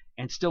read,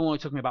 and it still only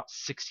took me about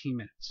 16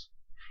 minutes.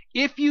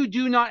 If you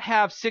do not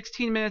have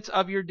 16 minutes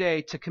of your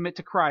day to commit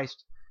to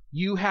Christ,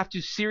 you have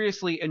to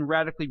seriously and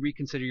radically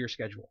reconsider your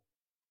schedule.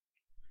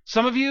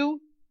 Some of you,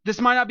 This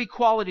might not be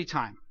quality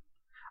time.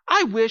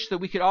 I wish that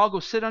we could all go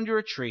sit under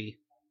a tree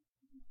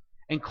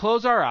and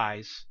close our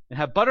eyes and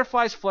have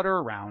butterflies flutter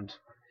around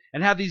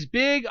and have these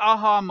big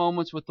aha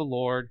moments with the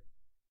Lord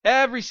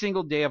every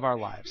single day of our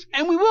lives.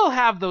 And we will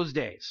have those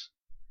days.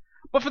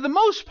 But for the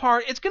most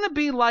part, it's going to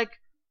be like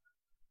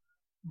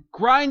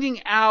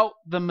grinding out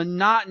the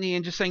monotony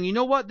and just saying, you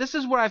know what, this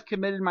is what I've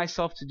committed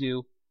myself to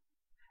do.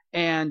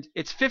 And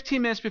it's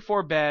 15 minutes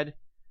before bed.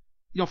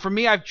 For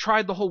me, I've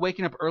tried the whole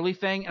waking up early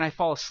thing and I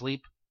fall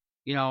asleep,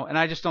 and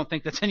I just don't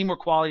think that's any more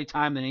quality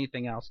time than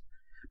anything else.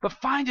 But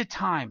find a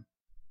time.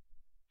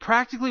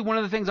 Practically one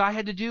of the things I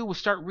had to do was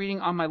start reading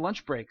on my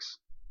lunch breaks.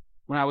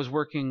 When I was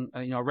working,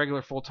 a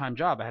regular full-time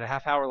job, I had a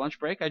half-hour lunch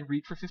break. I'd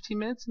read for 15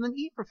 minutes and then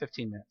eat for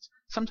 15 minutes,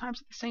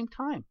 sometimes at the same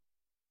time.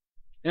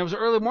 And it was an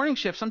early morning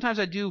shift. Sometimes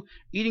I'd do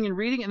eating and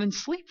reading and then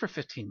sleep for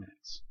 15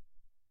 minutes.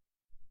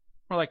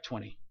 Or like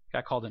 20.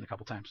 Got called in a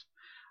couple times.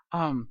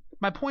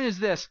 My point is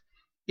this.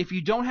 If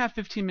you don't have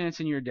 15 minutes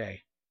in your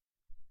day,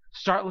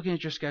 start looking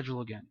at your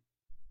schedule again.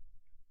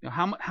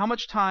 How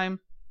much time,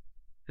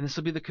 and this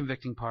will be the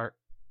convicting part,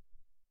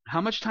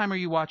 how much time are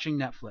you watching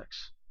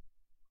Netflix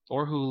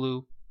or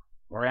Hulu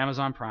or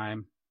Amazon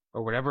Prime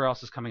or whatever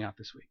else is coming out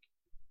this week?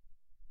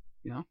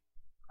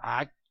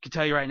 I can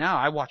tell you right now,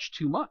 I watch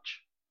too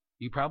much.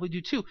 You probably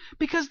do too.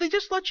 Because they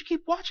just let you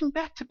keep watching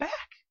back to back.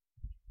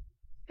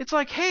 It's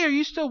like, hey, are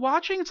you still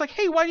watching? It's like,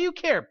 hey, why do you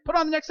care? Put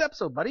on the next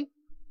episode, buddy.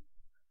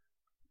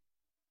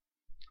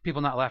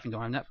 People not laughing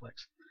don't have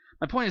Netflix.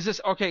 My point is this.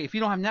 Okay, if you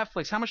don't have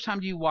Netflix, how much time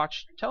do you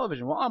watch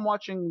television? Well, I'm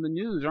watching the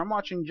news, or I'm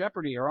watching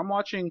Jeopardy, or I'm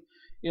watching,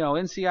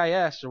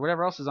 NCIS, or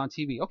whatever else is on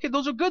TV. Okay,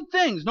 those are good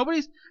things.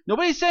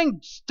 Nobody's saying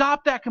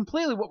stop that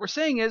completely. What we're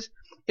saying is,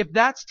 if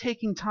that's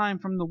taking time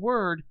from the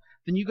Word,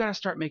 then you got to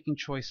start making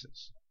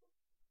choices.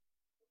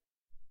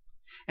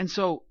 And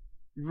so,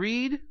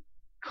 read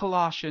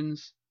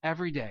Colossians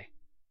every day.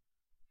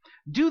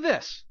 Do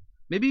this.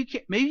 Maybe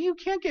you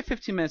can't get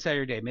 15 minutes out of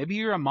your day. Maybe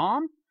you're a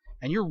mom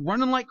and you're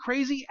running like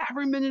crazy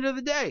every minute of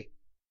the day.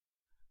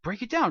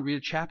 Break it down. Read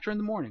a chapter in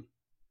the morning.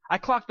 I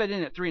clock that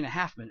in at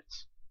 3.5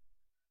 minutes.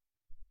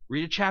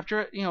 Read a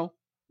chapter,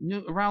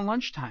 around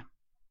lunchtime,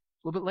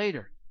 a little bit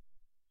later.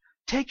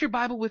 Take your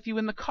Bible with you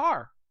in the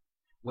car.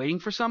 Waiting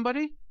for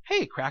somebody?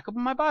 Hey, crack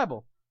open my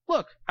Bible.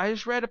 Look, I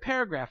just read a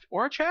paragraph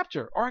or a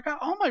chapter, or I got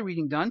all my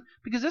reading done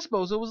because this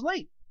bozo was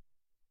late.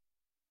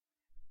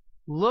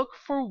 Look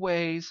for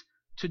ways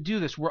to do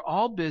this. We're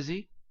all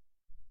busy.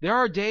 There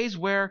are days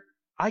where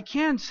I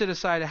can sit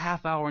aside a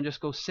half hour and just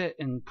go sit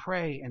and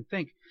pray and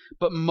think.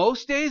 But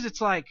most days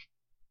it's like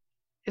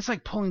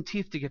pulling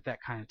teeth to get that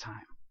kind of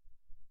time.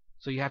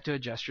 So you have to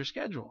adjust your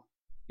schedule.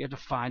 You have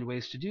to find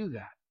ways to do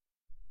that.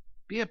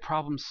 Be a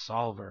problem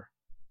solver.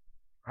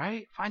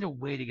 Right? Find a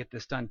way to get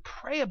this done.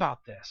 Pray about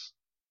this.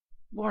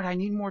 Lord, I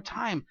need more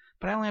time,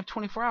 but I only have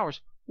 24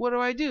 hours. What do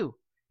I do?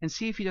 And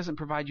see if He doesn't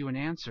provide you an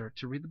answer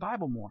to read the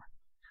Bible more.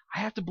 I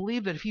have to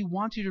believe that if He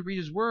wants you to read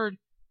His Word,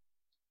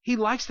 He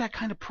likes that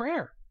kind of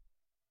prayer.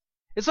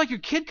 It's like your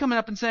kid coming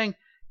up and saying,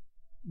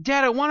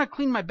 Dad, I want to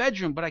clean my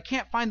bedroom, but I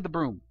can't find the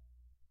broom.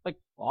 Like,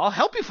 well, I'll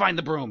help you find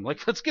the broom.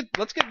 Like, let's get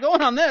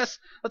going on this.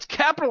 Let's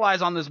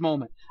capitalize on this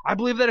moment. I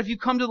believe that if you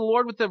come to the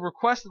Lord with the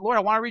request that, Lord,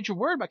 I want to read your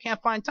Word, but I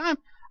can't find time,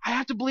 I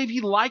have to believe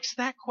He likes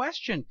that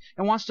question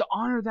and wants to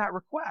honor that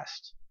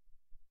request.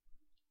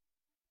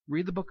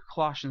 Read the book of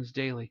Colossians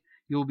daily.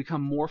 You will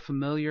become more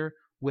familiar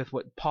with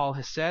what Paul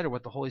has said, or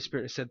what the Holy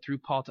Spirit has said through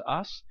Paul to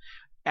us.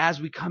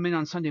 As we come in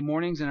on Sunday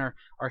mornings and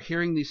are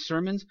hearing these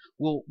sermons,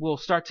 we'll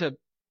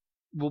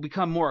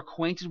become more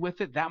acquainted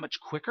with it that much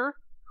quicker.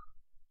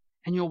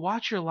 And you'll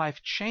watch your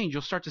life change.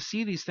 You'll start to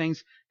see these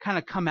things kind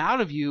of come out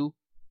of you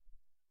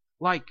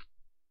like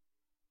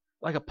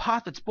a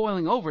pot that's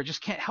boiling over. It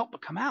just can't help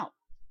but come out.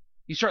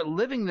 You start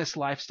living this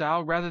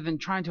lifestyle rather than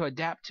trying to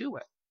adapt to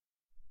it.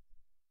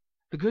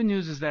 The good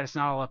news is that it's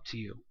not all up to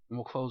you. And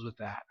we'll close with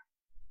that.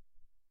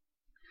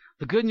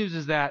 The good news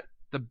is that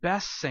the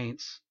best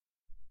saints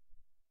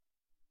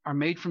are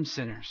made from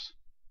sinners.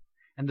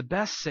 And the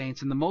best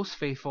saints and the most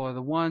faithful are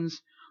the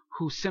ones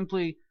who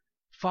simply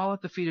fall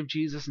at the feet of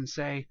Jesus and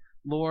say,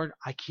 Lord,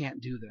 I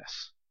can't do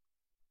this.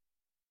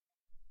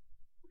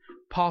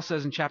 Paul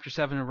says in chapter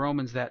 7 of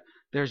Romans that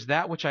there's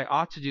that which I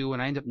ought to do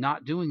and I end up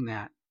not doing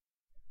that.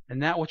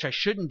 And that which I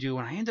shouldn't do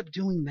and I end up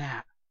doing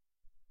that.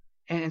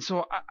 And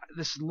so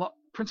this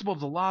principle of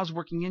the law is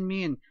working in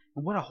me, and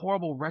what a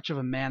horrible wretch of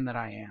a man that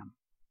I am.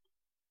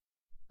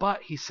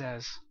 But, he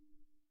says,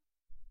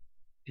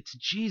 it's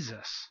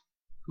Jesus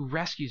who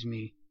rescues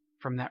me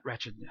from that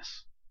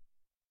wretchedness.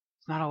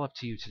 It's not all up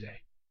to you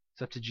today.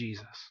 It's up to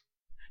Jesus.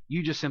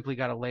 You just simply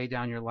got to lay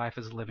down your life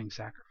as a living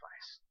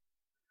sacrifice.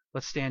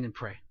 Let's stand and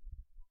pray.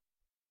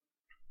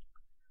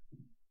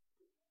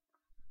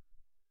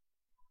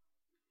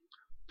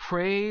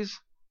 Praise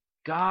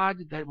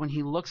God that when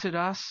He looks at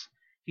us,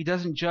 He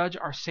doesn't judge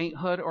our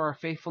sainthood or our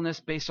faithfulness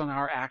based on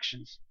our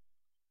actions.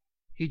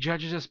 He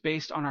judges us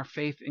based on our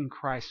faith in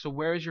Christ. So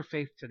where is your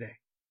faith today?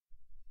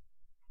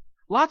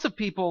 Lots of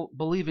people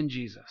believe in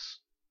Jesus,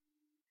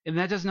 and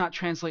that does not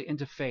translate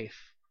into faith.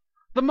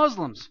 The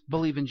Muslims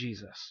believe in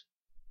Jesus.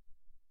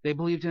 They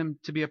believed him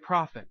to be a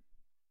prophet.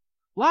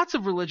 Lots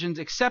of religions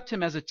accept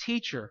him as a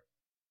teacher.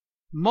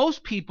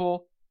 Most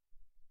people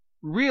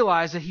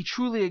realize that he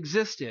truly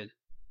existed.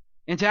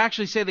 And to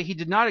actually say that he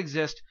did not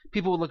exist,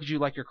 people would look at you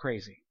like you're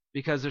crazy,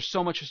 because there's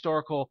so much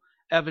historical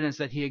evidence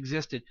that he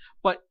existed.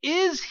 But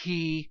is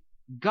he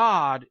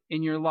God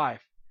in your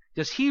life?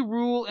 Does he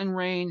rule and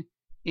reign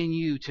in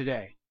you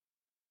today?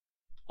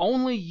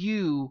 Only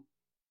you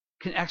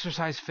can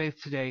exercise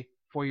faith today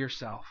for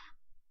yourself.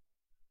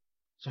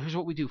 So here's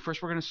what we do.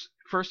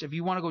 First, if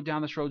you want to go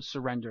down this road,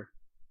 surrender.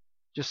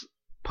 Just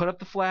put up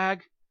the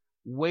flag,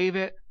 wave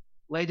it,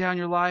 lay down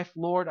your life.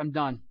 Lord, I'm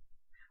done.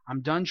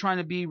 I'm done trying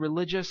to be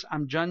religious.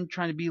 I'm done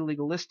trying to be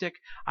legalistic.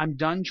 I'm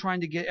done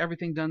trying to get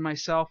everything done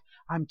myself.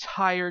 I'm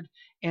tired,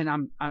 and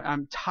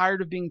I'm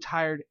tired of being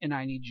tired, and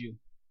I need you.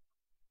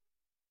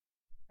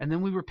 And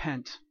then we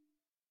repent.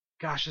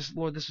 Gosh,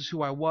 Lord, this is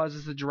who I was.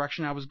 This is the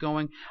direction I was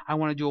going. I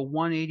want to do a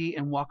 180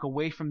 and walk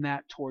away from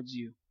that towards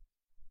you.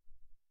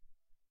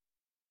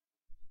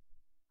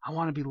 I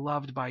want to be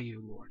loved by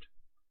you, Lord.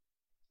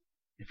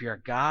 If you're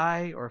a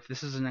guy, or if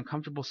this is an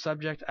uncomfortable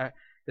subject,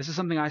 this is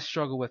something I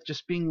struggle with,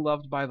 just being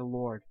loved by the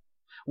Lord.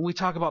 When we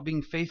talk about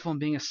being faithful and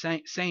being a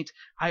saint,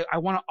 I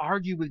want to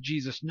argue with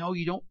Jesus. No,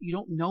 you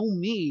don't know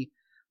me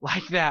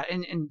like that.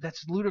 And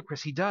that's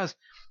ludicrous. He does.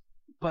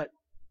 But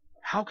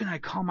how can I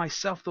call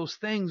myself those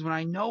things when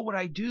I know what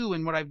I do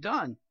and what I've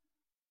done?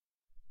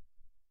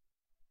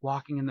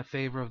 Walking in the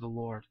favor of the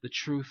Lord, the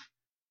truth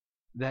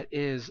that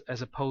is,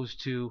 as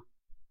opposed to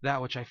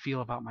that which I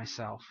feel about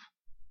myself.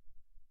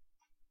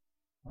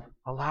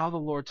 Allow the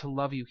Lord to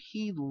love you.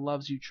 He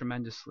loves you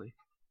tremendously.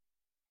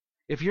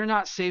 If you're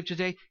not saved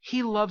today,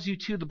 He loves you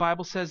too. The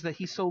Bible says that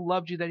He so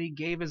loved you that He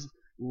gave His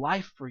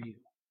life for you.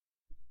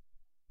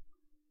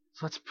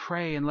 So let's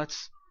pray, and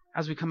let's,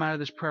 as we come out of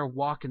this prayer,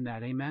 walk in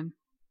that. Amen?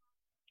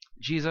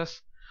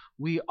 Jesus,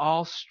 we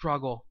all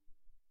struggle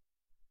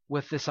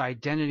with this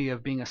identity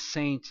of being a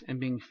saint and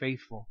being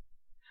faithful.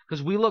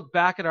 Because we look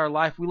back at our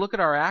life, we look at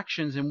our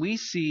actions, and we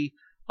see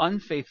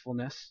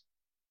unfaithfulness.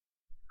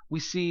 We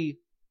see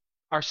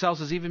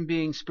ourselves as even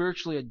being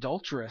spiritually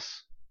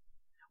adulterous.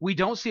 We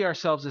don't see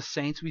ourselves as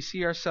saints. We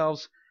see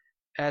ourselves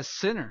as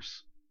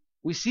sinners.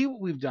 We see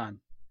what we've done.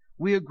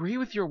 We agree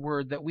with your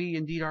word that we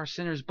indeed are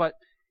sinners. But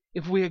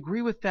if we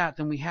agree with that,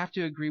 then we have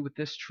to agree with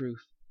this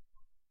truth,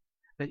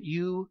 that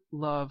you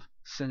love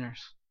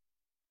sinners.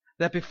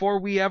 That before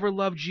we ever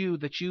loved you,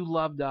 that you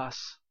loved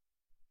us.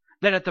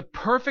 That at the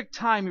perfect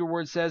time, your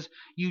word says,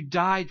 you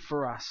died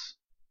for us.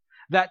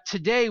 That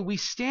today we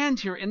stand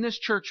here in this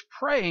church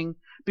praying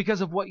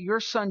because of what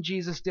your Son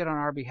Jesus did on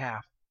our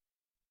behalf.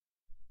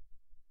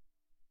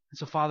 And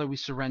so, Father, we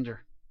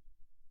surrender.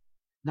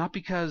 Not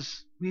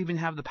because we even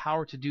have the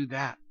power to do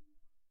that,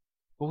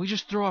 but we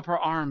just throw up our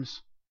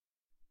arms.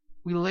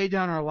 We lay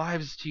down our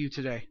lives to you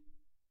today.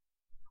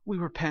 We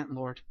repent,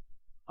 Lord.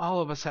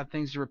 All of us have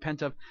things to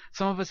repent of.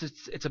 Some of us,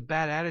 it's a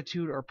bad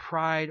attitude or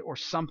pride or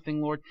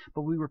something, Lord,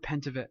 but we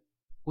repent of it.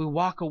 We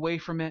walk away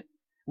from it.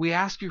 We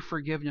ask your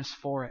forgiveness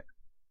for it.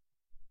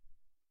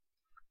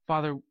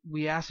 Father,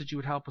 we ask that you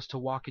would help us to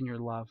walk in your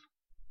love.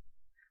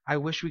 I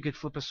wish we could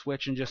flip a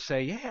switch and just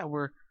say, yeah,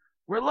 we're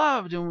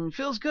loved and it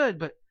feels good,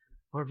 but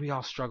Lord, we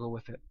all struggle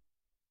with it.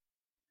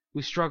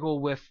 We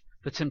struggle with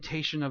the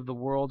temptation of the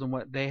world and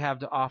what they have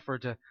to offer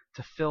to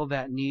fill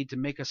that need, to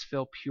make us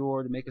feel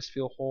pure, to make us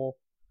feel whole.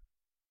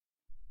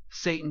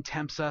 Satan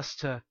tempts us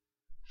to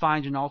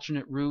find an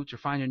alternate route or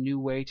find a new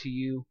way to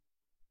you.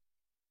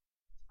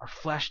 Our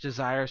flesh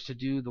desires to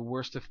do the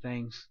worst of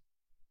things.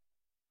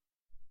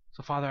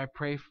 So, Father, I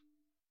pray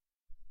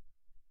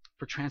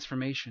for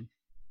transformation,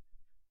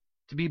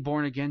 to be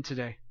born again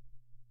today,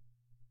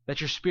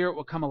 that your Spirit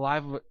will come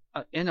alive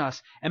in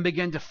us and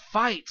begin to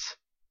fight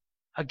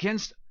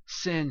against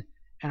sin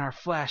and our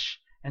flesh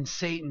and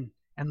Satan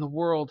and the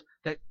world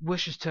that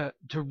wishes to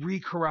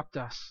re-corrupt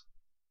us.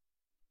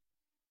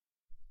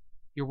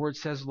 Your word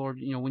says, Lord,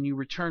 when you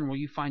return, will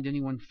you find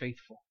anyone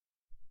faithful?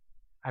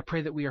 I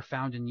pray that we are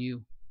found in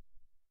you,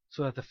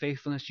 so that the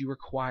faithfulness you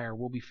require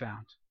will be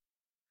found.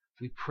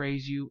 We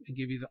praise you and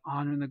give you the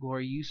honor and the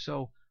glory you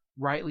so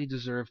rightly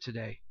deserve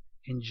today.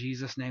 In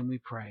Jesus' name we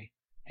pray.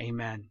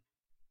 Amen.